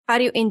Are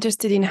you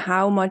interested in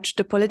how much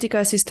the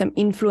political system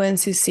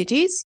influences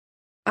cities?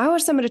 Our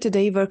summary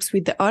today works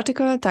with the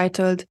article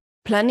titled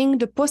Planning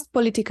the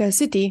Post-Political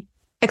City,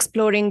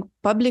 Exploring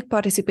Public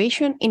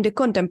Participation in the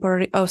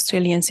Contemporary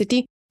Australian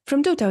City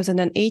from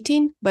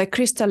 2018 by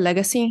Crystal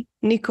Legacy,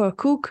 Nicole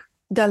Cook,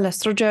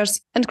 Dallas Rogers,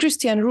 and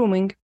Christian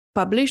Rooming,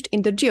 published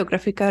in the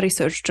Geographica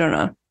Research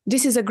Journal.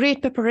 This is a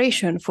great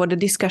preparation for the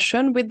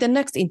discussion with the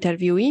next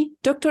interviewee,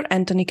 Dr.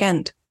 Anthony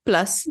Kent.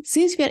 Plus,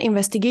 since we are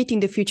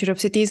investigating the future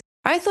of cities,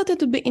 I thought it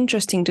would be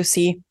interesting to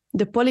see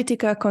the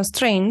political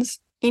constraints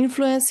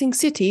influencing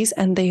cities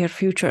and their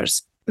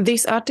futures.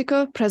 This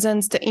article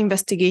presents the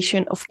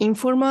investigation of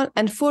informal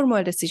and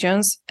formal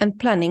decisions and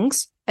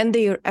plannings and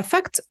their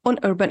effects on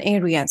urban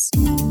areas.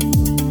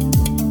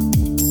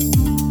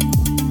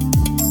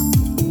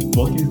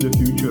 What is the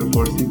future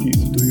for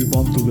cities? Do you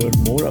want to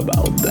learn more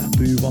about them?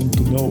 Do you want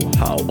to know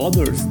how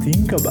others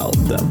think about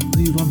them?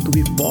 Do you want to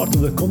be part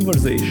of the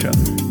conversation?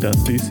 Then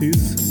this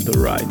is the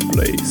right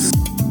place.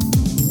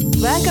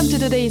 Welcome to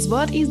today's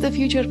What is the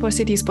Future for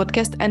Cities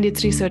podcast and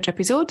its research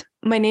episode.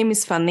 My name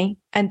is Fanny,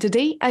 and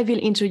today I will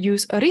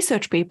introduce a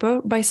research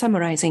paper by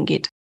summarizing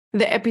it.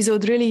 The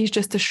episode really is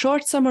just a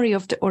short summary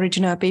of the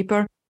original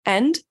paper,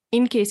 and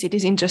in case it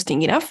is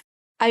interesting enough,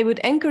 I would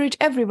encourage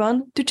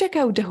everyone to check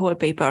out the whole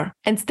paper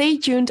and stay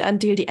tuned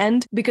until the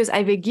end because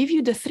I will give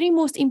you the 3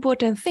 most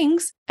important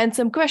things and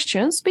some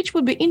questions which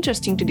would be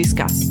interesting to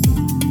discuss.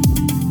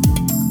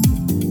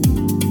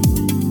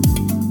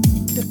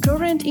 The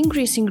current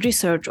increasing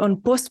research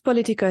on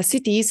post-political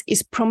cities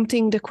is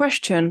prompting the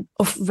question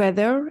of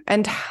whether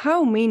and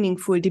how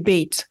meaningful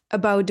debate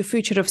about the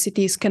future of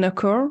cities can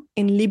occur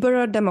in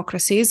liberal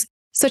democracies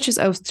such as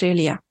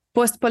Australia.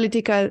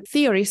 Post-political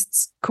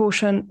theorists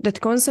caution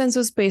that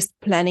consensus-based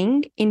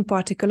planning, in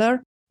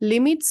particular,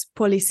 limits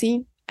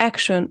policy,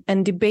 action,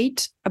 and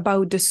debate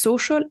about the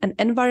social and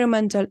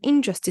environmental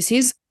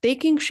injustices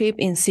taking shape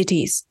in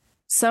cities.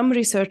 Some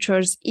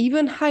researchers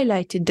even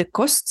highlighted the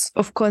costs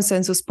of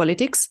consensus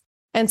politics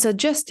and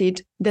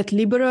suggested that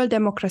liberal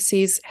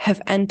democracies have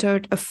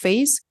entered a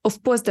phase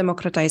of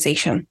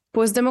post-democratization.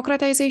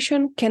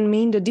 Post-democratization can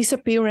mean the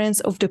disappearance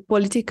of the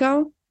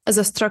political as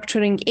a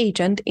structuring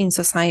agent in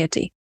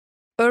society.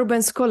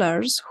 Urban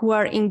scholars who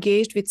are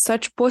engaged with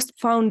such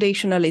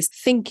post-foundationalist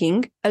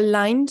thinking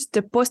aligned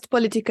the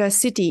post-political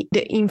city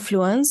the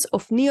influence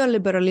of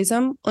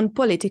neoliberalism on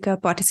political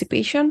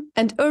participation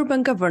and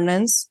urban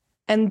governance,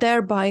 and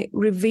thereby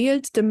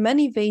revealed the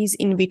many ways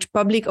in which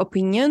public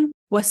opinion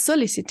was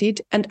solicited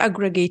and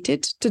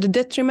aggregated to the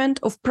detriment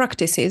of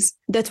practices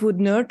that would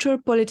nurture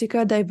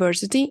political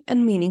diversity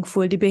and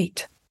meaningful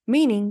debate.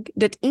 Meaning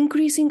that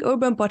increasing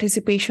urban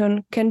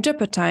participation can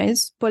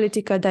jeopardize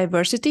political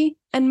diversity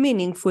and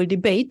meaningful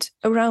debate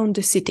around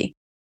the city.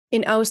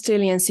 In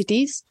Australian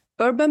cities,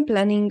 urban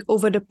planning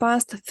over the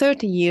past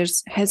 30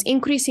 years has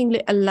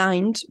increasingly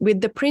aligned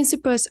with the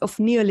principles of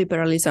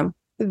neoliberalism.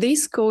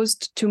 This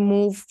caused to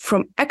move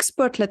from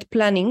expert-led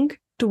planning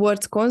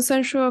towards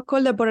consensual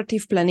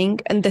collaborative planning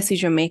and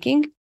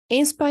decision-making,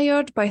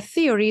 inspired by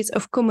theories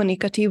of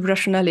communicative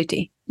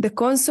rationality. The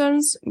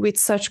concerns with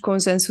such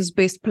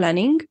consensus-based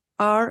planning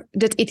are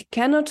that it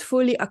cannot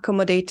fully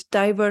accommodate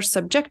diverse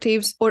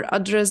subjectives or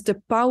address the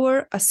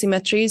power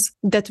asymmetries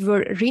that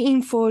were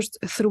reinforced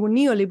through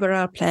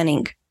neoliberal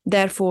planning.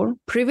 Therefore,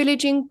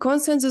 privileging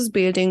consensus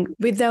building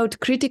without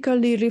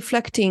critically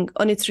reflecting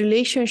on its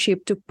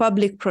relationship to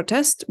public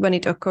protest when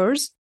it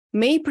occurs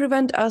may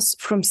prevent us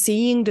from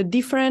seeing the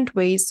different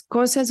ways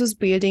consensus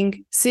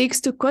building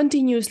seeks to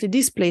continuously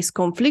displace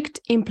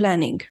conflict in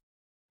planning.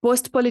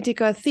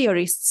 Post-political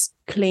theorists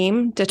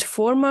claim that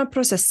formal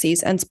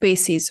processes and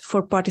spaces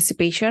for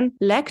participation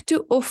lack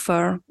to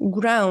offer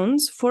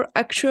grounds for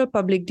actual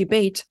public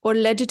debate or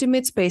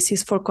legitimate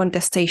spaces for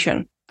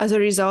contestation. As a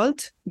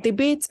result,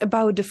 debates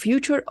about the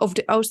future of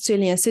the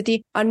Australian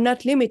city are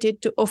not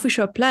limited to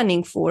official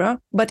planning fora,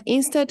 but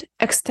instead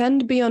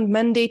extend beyond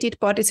mandated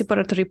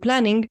participatory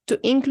planning to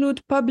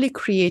include public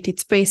created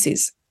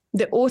spaces.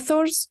 The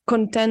authors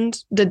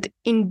contend that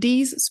in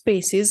these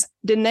spaces,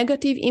 the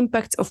negative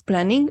impacts of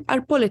planning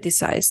are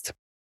politicized.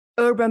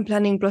 Urban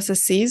planning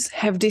processes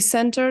have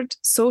decentered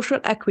social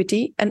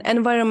equity and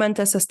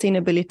environmental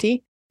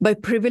sustainability by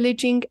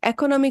privileging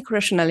economic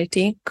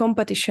rationality,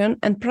 competition,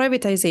 and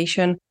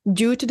privatization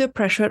due to the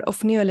pressure of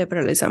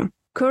neoliberalism.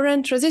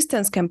 Current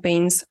resistance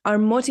campaigns are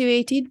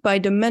motivated by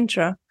the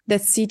mantra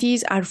that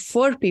cities are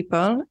for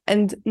people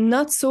and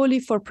not solely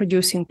for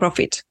producing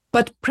profit.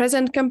 But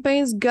present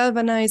campaigns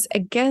galvanize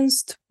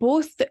against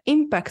both the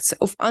impacts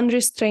of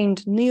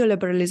unrestrained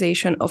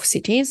neoliberalization of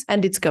cities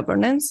and its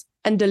governance,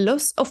 and the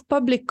loss of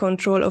public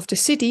control of the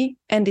city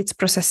and its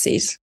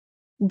processes.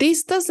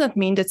 This does not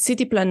mean that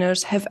city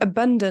planners have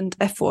abandoned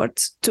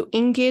efforts to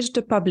engage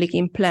the public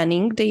in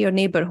planning their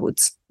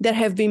neighborhoods. There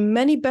have been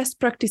many best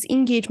practice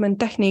engagement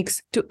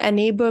techniques to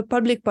enable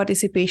public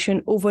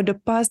participation over the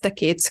past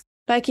decades,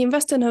 like in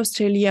Western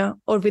Australia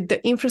or with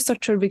the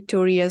Infrastructure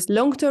Victoria's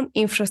long-term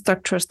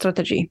infrastructure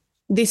strategy.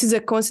 This is a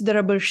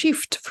considerable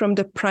shift from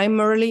the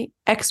primarily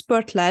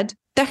expert-led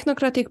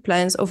technocratic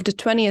plans of the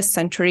 20th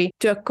century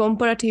to a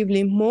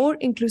comparatively more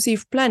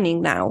inclusive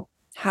planning now.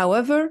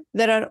 However,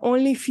 there are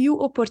only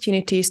few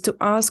opportunities to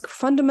ask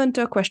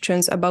fundamental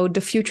questions about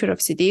the future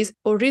of cities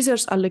or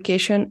resource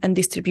allocation and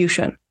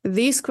distribution.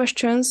 These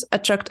questions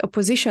attract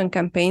opposition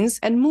campaigns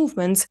and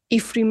movements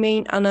if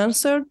remain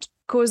unanswered,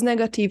 cause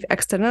negative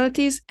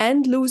externalities,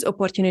 and lose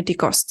opportunity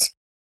costs.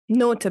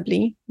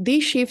 Notably,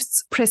 these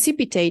shifts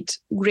precipitate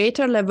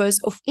greater levels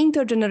of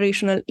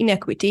intergenerational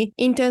inequity,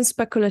 intense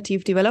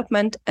speculative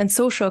development, and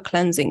social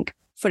cleansing.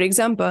 For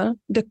example,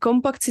 the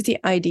compact city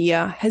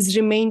idea has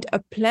remained a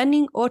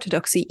planning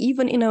orthodoxy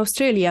even in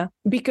Australia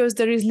because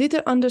there is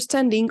little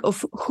understanding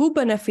of who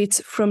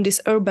benefits from this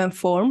urban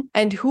form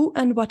and who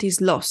and what is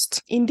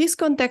lost. In this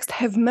context,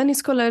 have many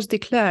scholars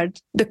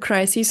declared the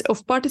crisis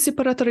of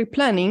participatory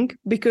planning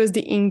because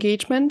the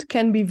engagement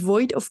can be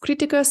void of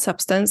critical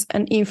substance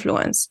and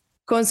influence.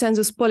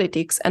 Consensus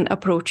politics and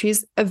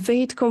approaches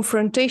evade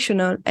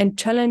confrontational and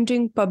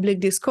challenging public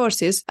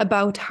discourses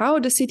about how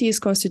the city is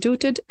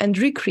constituted and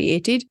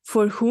recreated,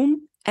 for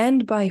whom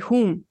and by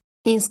whom.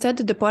 Instead,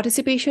 the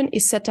participation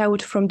is set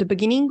out from the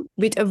beginning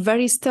with a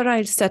very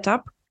sterile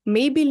setup,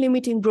 maybe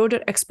limiting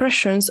broader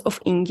expressions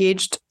of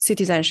engaged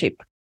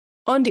citizenship.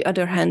 On the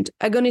other hand,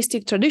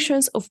 agonistic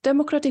traditions of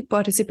democratic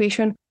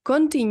participation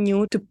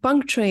continue to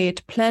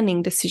punctuate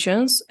planning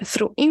decisions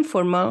through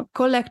informal,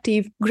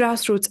 collective,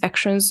 grassroots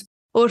actions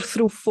or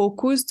through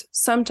focused,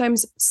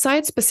 sometimes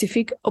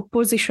site-specific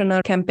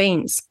oppositional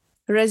campaigns.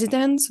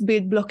 Residents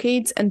build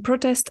blockades and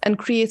protest and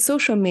create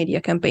social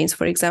media campaigns,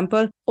 for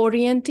example,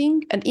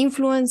 orienting and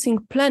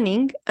influencing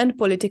planning and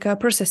political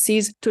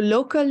processes to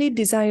locally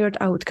desired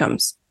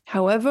outcomes.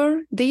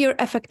 However, their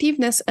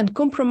effectiveness and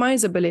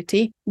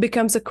compromisability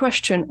becomes a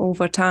question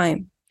over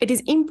time. It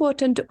is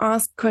important to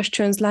ask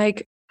questions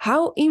like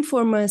how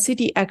informal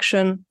city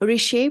action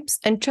reshapes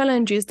and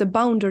challenges the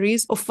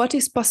boundaries of what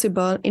is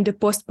possible in the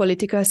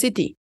post-political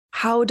city.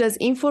 How does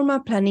informal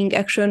planning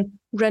action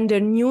render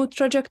new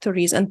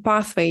trajectories and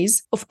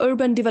pathways of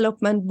urban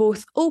development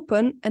both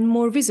open and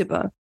more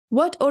visible?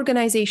 What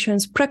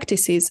organizations,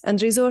 practices,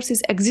 and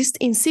resources exist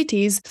in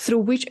cities through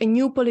which a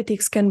new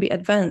politics can be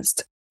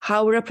advanced?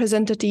 How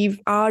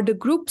representative are the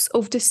groups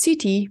of the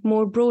city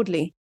more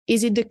broadly?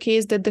 Is it the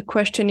case that the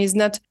question is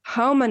not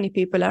how many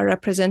people are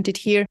represented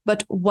here,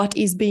 but what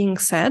is being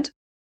said?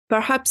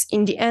 Perhaps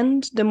in the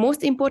end, the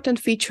most important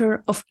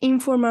feature of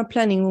informal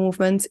planning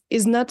movements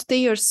is not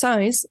their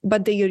size,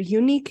 but their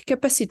unique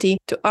capacity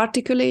to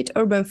articulate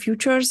urban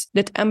futures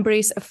that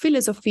embrace a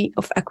philosophy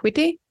of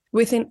equity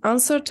within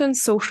uncertain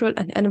social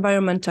and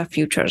environmental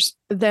futures.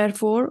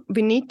 Therefore,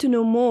 we need to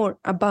know more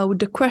about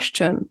the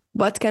question,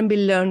 what can be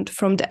learned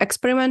from the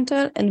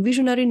experimental and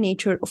visionary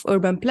nature of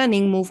urban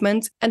planning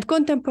movements and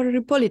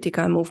contemporary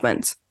political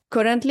movements.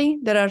 Currently,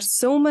 there are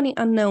so many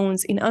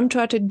unknowns in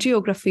uncharted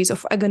geographies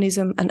of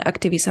agonism and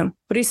activism.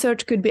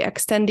 Research could be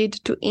extended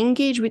to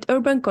engage with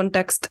urban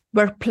context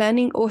where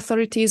planning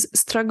authorities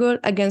struggle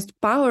against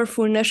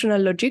powerful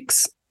national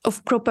logics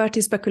of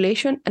property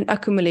speculation and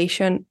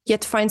accumulation,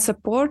 yet find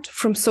support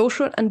from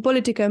social and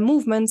political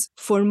movements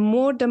for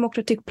more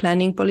democratic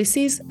planning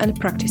policies and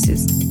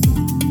practices.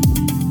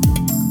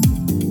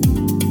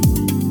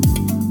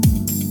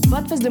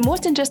 What was the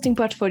most interesting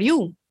part for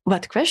you?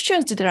 What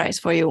questions did arise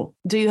for you?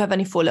 Do you have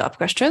any follow-up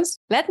questions?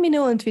 Let me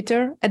know on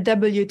Twitter at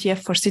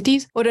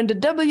WTF4Cities or on the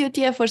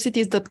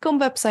WTF4Cities.com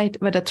website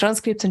where the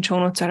transcripts and show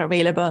notes are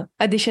available.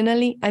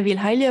 Additionally, I will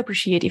highly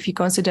appreciate if you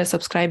consider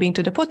subscribing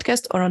to the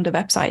podcast or on the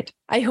website.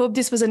 I hope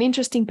this was an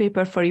interesting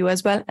paper for you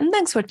as well, and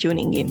thanks for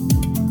tuning in.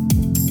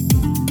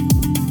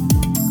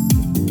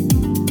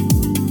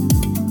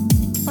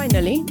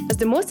 Finally, as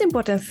the most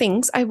important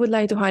things, I would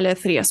like to highlight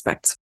 3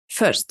 aspects.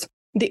 First,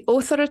 the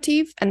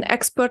authoritative and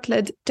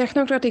expert-led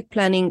technocratic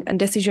planning and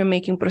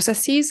decision-making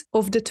processes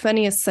of the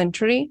 20th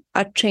century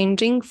are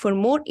changing for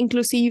more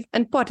inclusive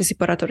and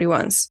participatory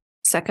ones.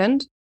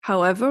 Second,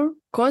 however,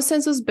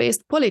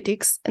 consensus-based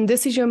politics and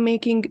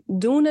decision-making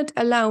do not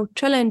allow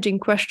challenging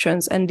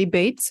questions and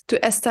debates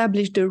to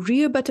establish the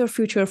real better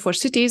future for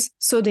cities,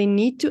 so they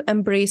need to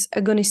embrace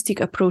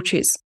agonistic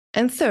approaches.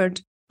 And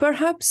third,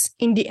 perhaps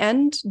in the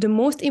end, the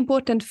most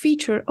important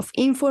feature of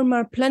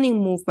informal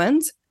planning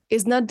movements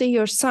is not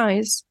their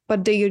size,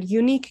 but their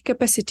unique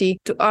capacity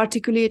to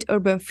articulate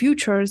urban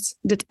futures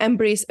that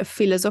embrace a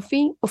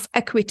philosophy of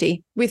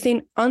equity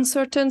within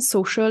uncertain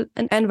social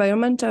and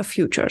environmental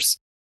futures.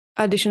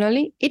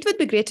 Additionally, it would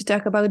be great to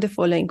talk about the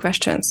following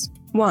questions.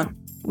 1.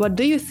 What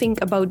do you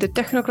think about the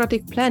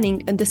technocratic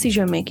planning and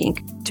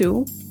decision-making?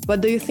 2.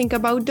 What do you think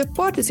about the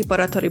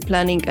participatory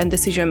planning and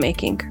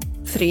decision-making?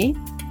 3.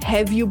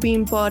 Have you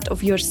been part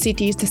of your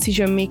city's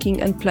decision-making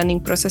and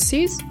planning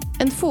processes?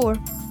 And 4.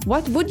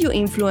 What would you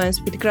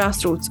influence with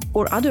grassroots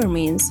or other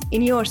means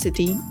in your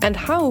city, and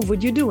how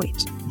would you do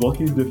it? What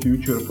is the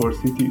Future for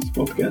Cities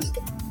podcast?